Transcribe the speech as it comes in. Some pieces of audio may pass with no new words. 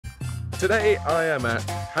Today I am at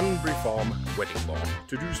Hanbury Wedding Barn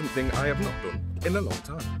to do something I have not done in a long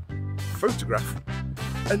time. Photograph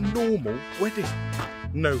a normal wedding.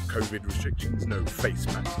 No COVID restrictions, no face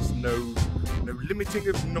masks, no limiting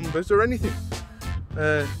of numbers or anything.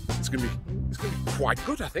 It's gonna be quite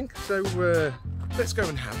good, I think. So let's go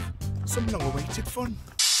and have some long-awaited fun.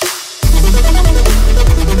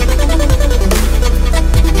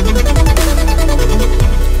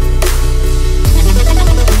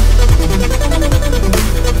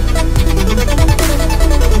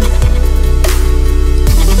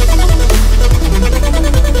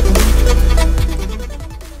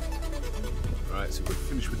 Right, so we're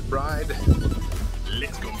finished with the bride.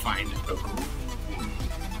 Let's go find a groom.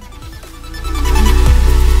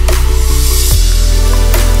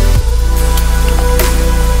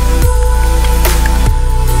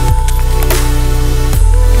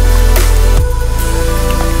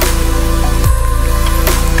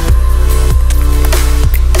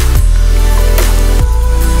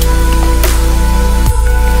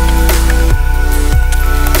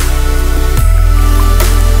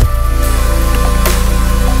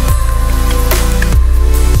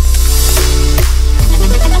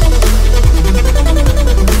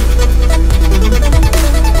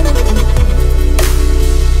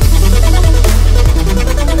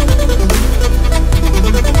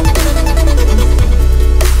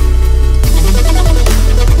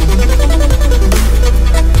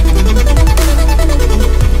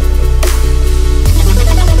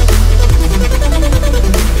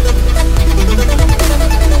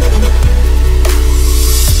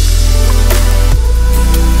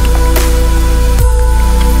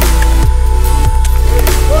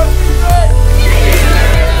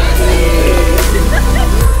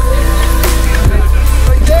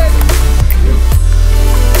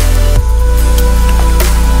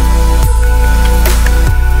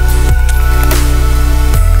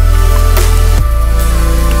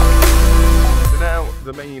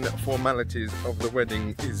 Formalities of the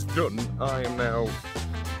wedding is done. I am now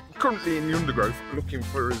currently in the undergrowth looking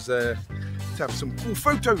for us to have some cool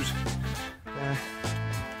photos. I'm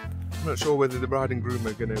not sure whether the bride and groom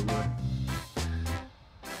are going to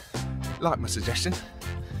like my suggestion.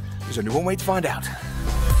 There's only one way to find out.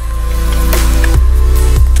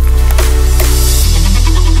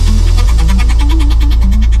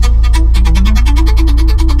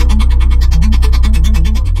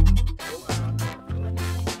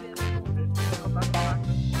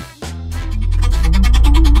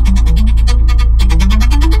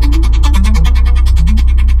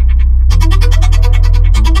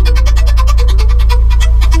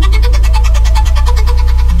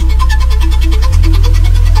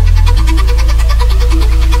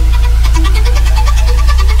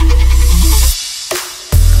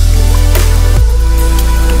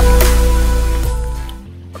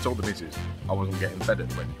 I wasn't getting fed at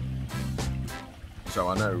the wedding, so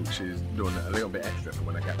I know she's done a little bit extra for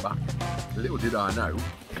when I get back. Little did I know,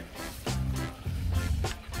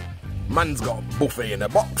 man's got a buffet in a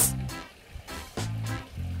box,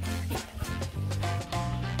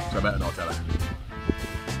 so I better not tell her.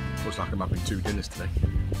 Looks like I'm having 2 dinners today.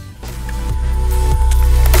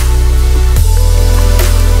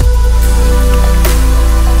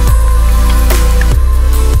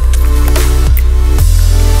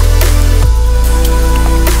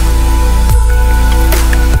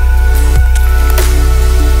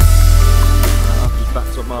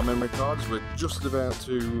 Memory cards. We're just about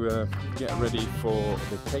to get ready for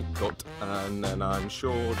the cake cut, and then I'm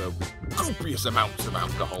sure there'll be copious amounts of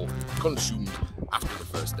alcohol consumed after the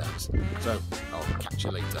first dance. So I'll catch you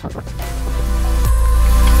later.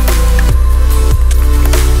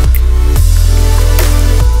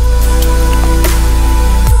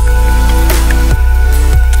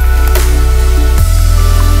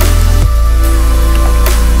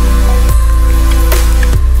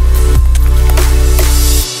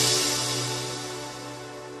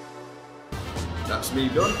 That's me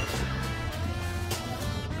done.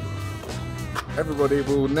 Everybody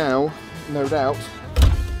will now, no doubt,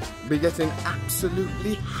 be getting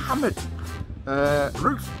absolutely hammered.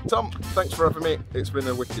 Ruth, Tom, thanks for having me. It's been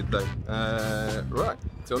a wicked day. Right,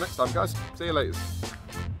 till next time guys. See you later.